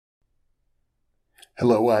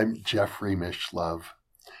Hello, I'm Jeffrey Mishlove.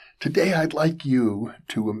 Today I'd like you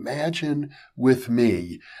to imagine with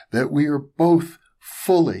me that we are both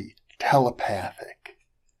fully telepathic.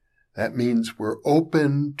 That means we're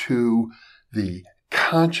open to the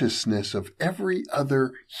consciousness of every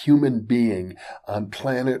other human being on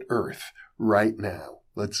planet Earth right now.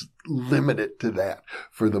 Let's limit it to that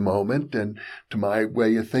for the moment. And to my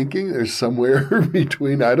way of thinking, there's somewhere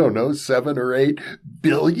between, 7 or 8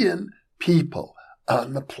 billion people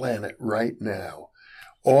on the planet right now.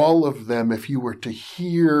 All of them, if you were to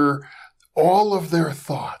hear all of their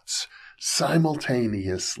thoughts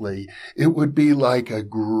simultaneously, it would be like a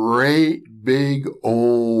great big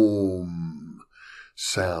Om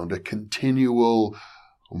sound, a continual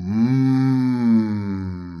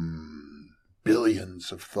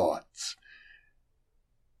billions of thoughts.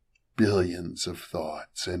 Billions of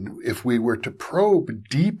thoughts. And if we were to probe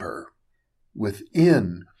deeper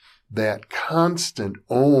within that constant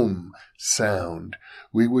Om sound,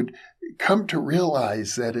 we would come to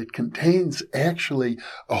realize that it contains actually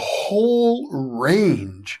a whole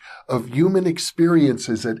range of human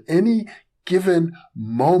experiences at any given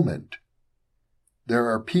moment. There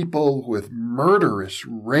are people with murderous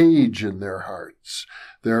rage in their hearts.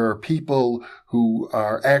 There are people who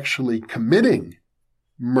are actually committing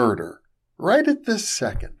murder right at this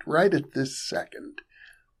second.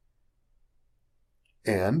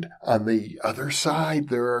 And on the other side,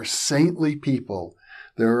 there are saintly people.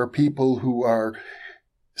 There are people who are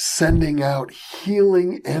sending out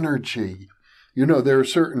healing energy. You know, there are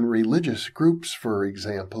certain religious groups, for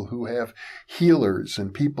example, who have healers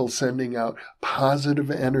and people sending out positive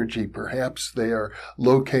energy. Perhaps they are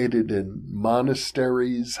located in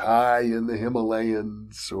monasteries high in the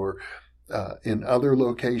Himalayas or in other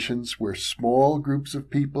locations where small groups of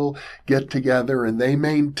people get together and they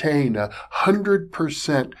maintain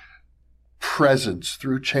 100% presence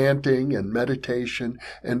through chanting and meditation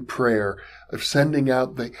and prayer of sending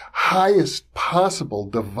out the highest possible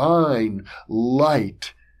divine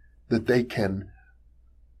light that they can.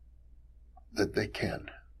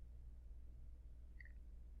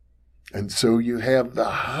 And so you have the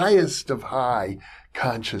highest of high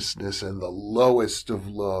consciousness and the lowest of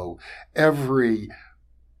low. Every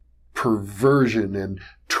perversion and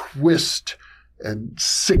twist and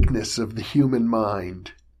sickness of the human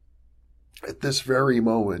mind. At this very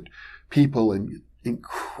moment, people in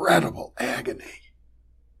incredible agony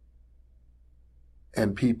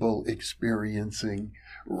and people experiencing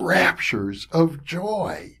raptures of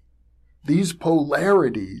joy. These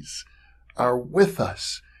polarities are with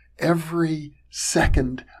us every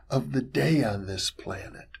second of the day on this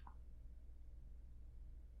planet.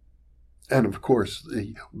 And of course,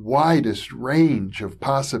 the widest range of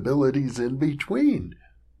possibilities in between.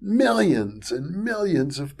 Millions and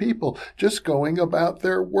millions of people just going about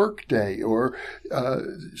their workday, or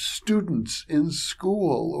students in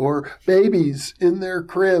school, or babies in their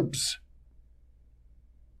cribs,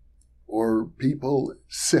 or people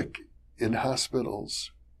sick in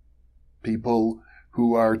hospitals, people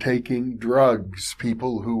who are taking drugs,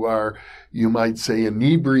 people who are, you might say,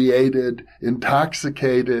 inebriated,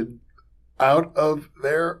 intoxicated, out of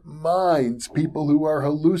their minds, people who are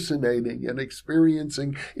hallucinating and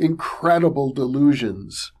experiencing incredible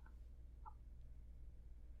delusions,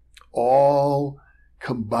 all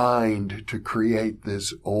combined to create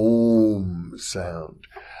this Om sound.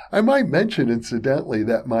 I might mention, incidentally,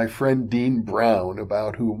 that my friend Dean Brown,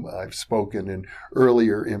 about whom I've spoken in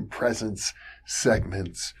earlier In Presence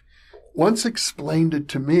segments, once explained it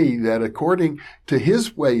to me that according to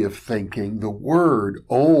his way of thinking, the word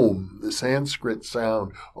Om, the Sanskrit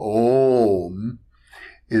sound Om,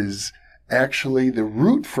 is actually the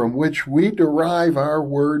root from which we derive our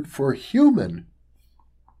word for human.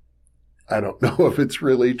 I don't know if it's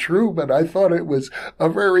really true, but I thought it was a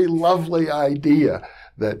very lovely idea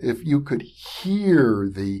that if you could hear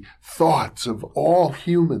the thoughts of all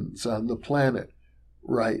humans on the planet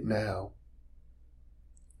right now.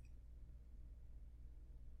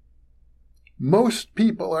 Most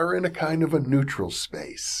people are in a kind of a neutral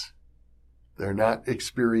space. They're not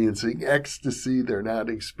experiencing ecstasy. They're not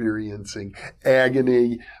experiencing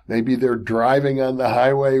agony. Maybe they're driving on the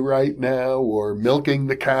highway right now, or milking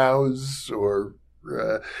the cows, or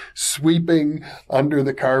sweeping under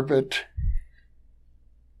the carpet,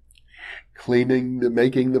 making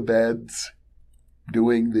the beds,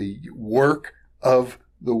 doing the work of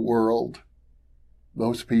the world.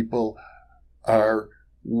 Most people are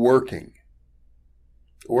working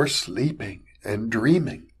or sleeping and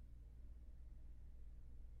dreaming,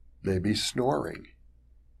 maybe snoring.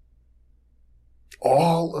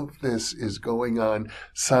 All of this is going on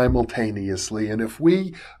simultaneously. And if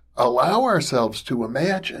we allow ourselves to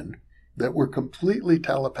imagine that we're completely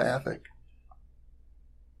telepathic,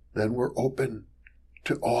 then we're open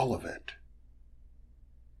to all of it.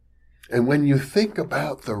 And when you think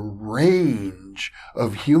about the range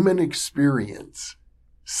of human experience,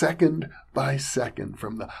 second by second,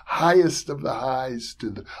 from the highest of the highs to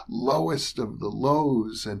the lowest of the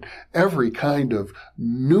lows, and every kind of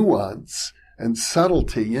nuance and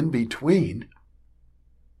subtlety in between,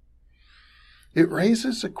 it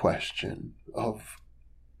raises a question of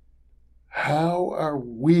how are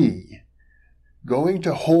we going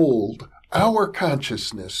to hold our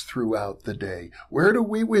consciousness throughout the day? Where do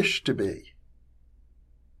we wish to be?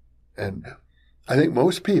 And I think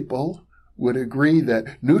most people would agree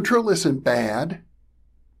that neutral isn't bad.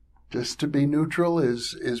 Just to be neutral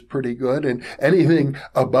is pretty good. And anything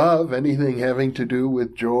above, anything having to do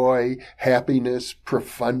with joy, happiness,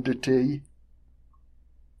 profundity.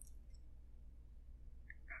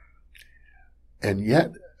 And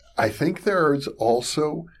yet, I think there is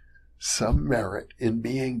also some merit in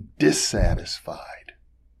being dissatisfied.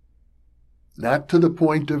 Not to the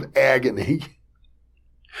point of agony,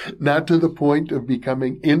 not to the point of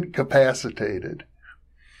becoming incapacitated.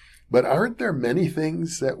 But aren't there many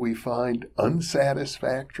things that we find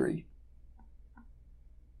unsatisfactory?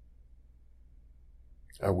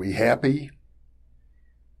 Are we happy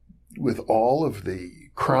with all of the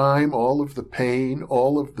crime, all of the pain,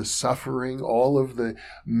 all of the suffering, all of the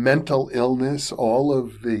mental illness, all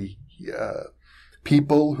of the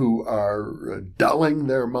people who are dulling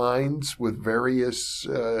their minds with various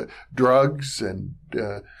drugs and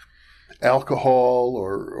alcohol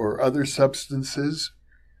or other substances?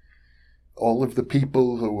 All of the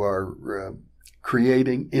people who are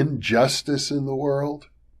creating injustice in the world,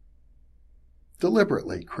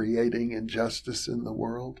 deliberately creating injustice in the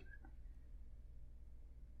world.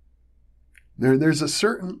 There's a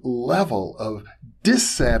certain level of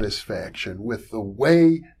dissatisfaction with the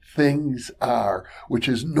way things are, which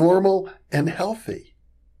is normal and healthy,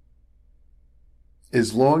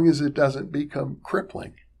 as long as it doesn't become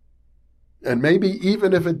crippling. And maybe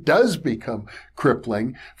even if it does become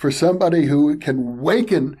crippling, for somebody who can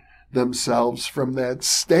waken themselves from that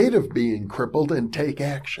state of being crippled and take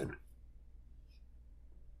action.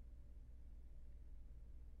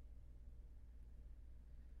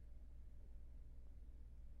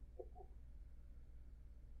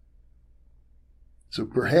 So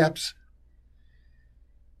perhaps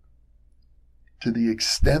to the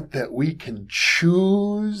extent that we can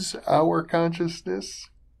choose our consciousness,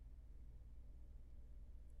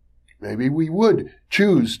 maybe we would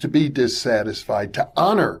choose to be dissatisfied, to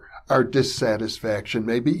honor our dissatisfaction,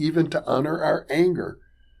 maybe even to honor our anger.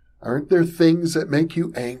 Aren't there things that make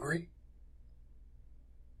you angry?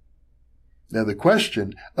 Now, the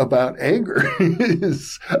question about anger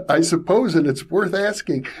is, I suppose, and it's worth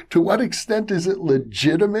asking, to what extent is it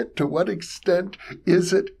legitimate? To what extent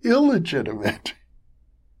is it illegitimate?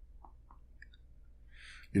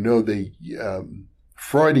 You know, the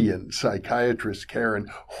Freudian psychiatrist Karen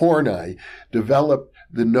Horney developed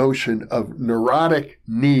the notion of neurotic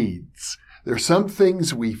needs. There are some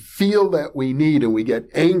things we feel that we need and we get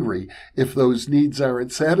angry if those needs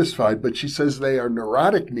aren't satisfied, but she says they are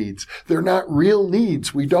neurotic needs. They're not real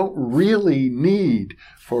needs. We don't really need,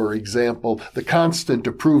 for example, the constant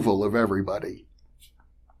approval of everybody.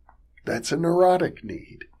 That's a neurotic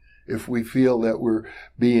need. If we feel that we're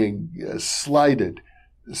being slighted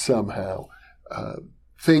somehow,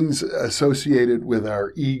 things associated with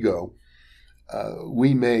our ego,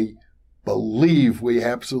 we may believe we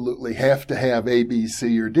absolutely have to have A, B,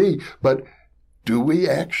 C, or D, but do we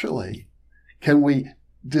actually? Can we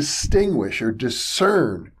distinguish or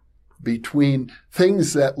discern between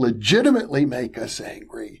things that legitimately make us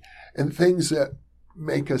angry and things that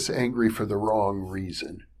make us angry for the wrong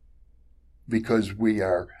reason? Because we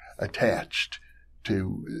are attached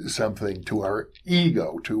to something, to our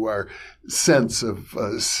ego, to our sense of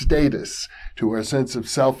status, to our sense of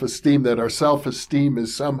self-esteem, that our self-esteem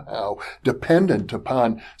is somehow dependent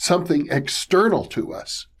upon something external to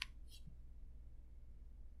us.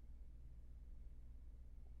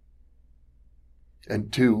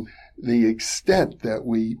 And to the extent that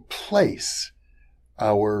we place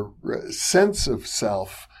our sense of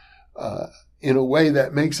self in a way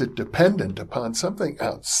that makes it dependent upon something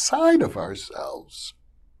outside of ourselves,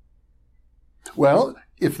 well,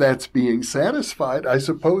 if that's being satisfied, I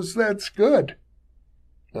suppose that's good.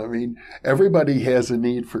 I mean, everybody has a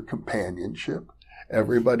need for companionship.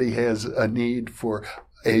 Everybody has a need for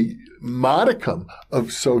a modicum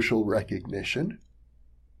of social recognition.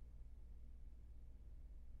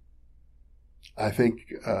 I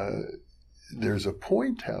think there's a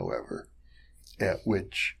point, however, at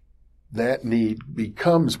which that need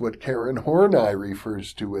becomes what Karen Horney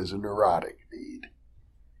refers to as a neurotic need.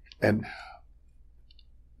 And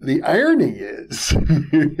the irony is,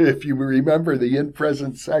 if you remember the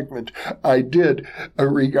in-present segment I did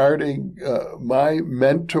regarding my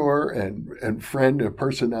mentor and friend, a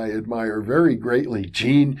person I admire very greatly,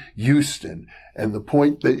 Jean Houston, and the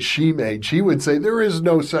point that she made, she would say there is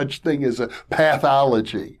no such thing as a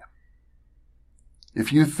pathology.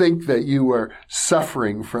 If you think that you are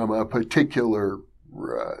suffering from a particular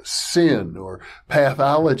sin or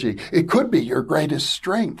pathology, it could be your greatest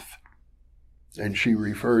strength. And she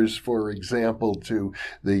refers, for example, to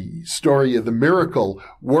the story of the miracle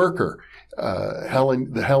worker,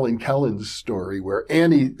 the Helen Keller story, where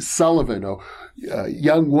Annie Sullivan, a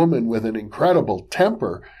young woman with an incredible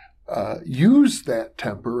temper, used that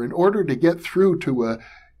temper in order to get through to a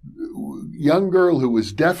young girl who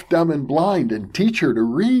was deaf, dumb, and blind, and teach her to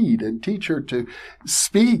read, and teach her to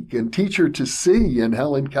speak, and teach her to see. And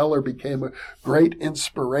Helen Keller became a great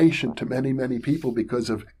inspiration to many, many people because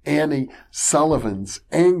of Annie Sullivan's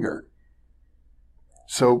anger.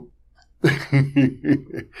 So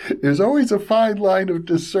there's always a fine line of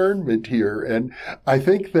discernment here, and I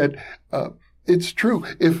think that it's true.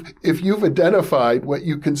 If you've identified what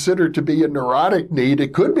you consider to be a neurotic need,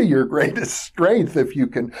 it could be your greatest strength if you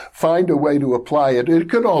can find a way to apply it. It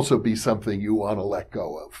could also be something you want to let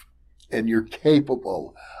go of, and you're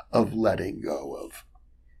capable of letting go of.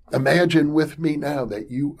 Imagine with me now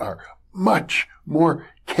that you are much more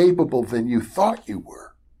capable than you thought you were.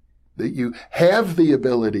 That you have the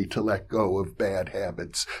ability to let go of bad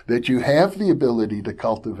habits, that you have the ability to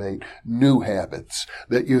cultivate new habits,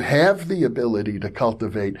 that you have the ability to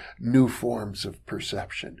cultivate new forms of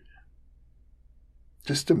perception.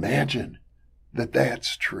 Just imagine that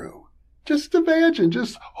that's true. Just imagine,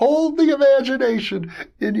 just hold the imagination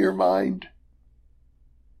in your mind.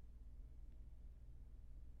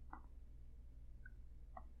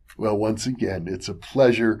 Well, once again, it's a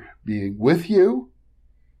pleasure being with you.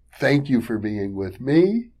 Thank you for being with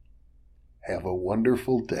me. Have a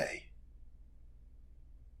wonderful day.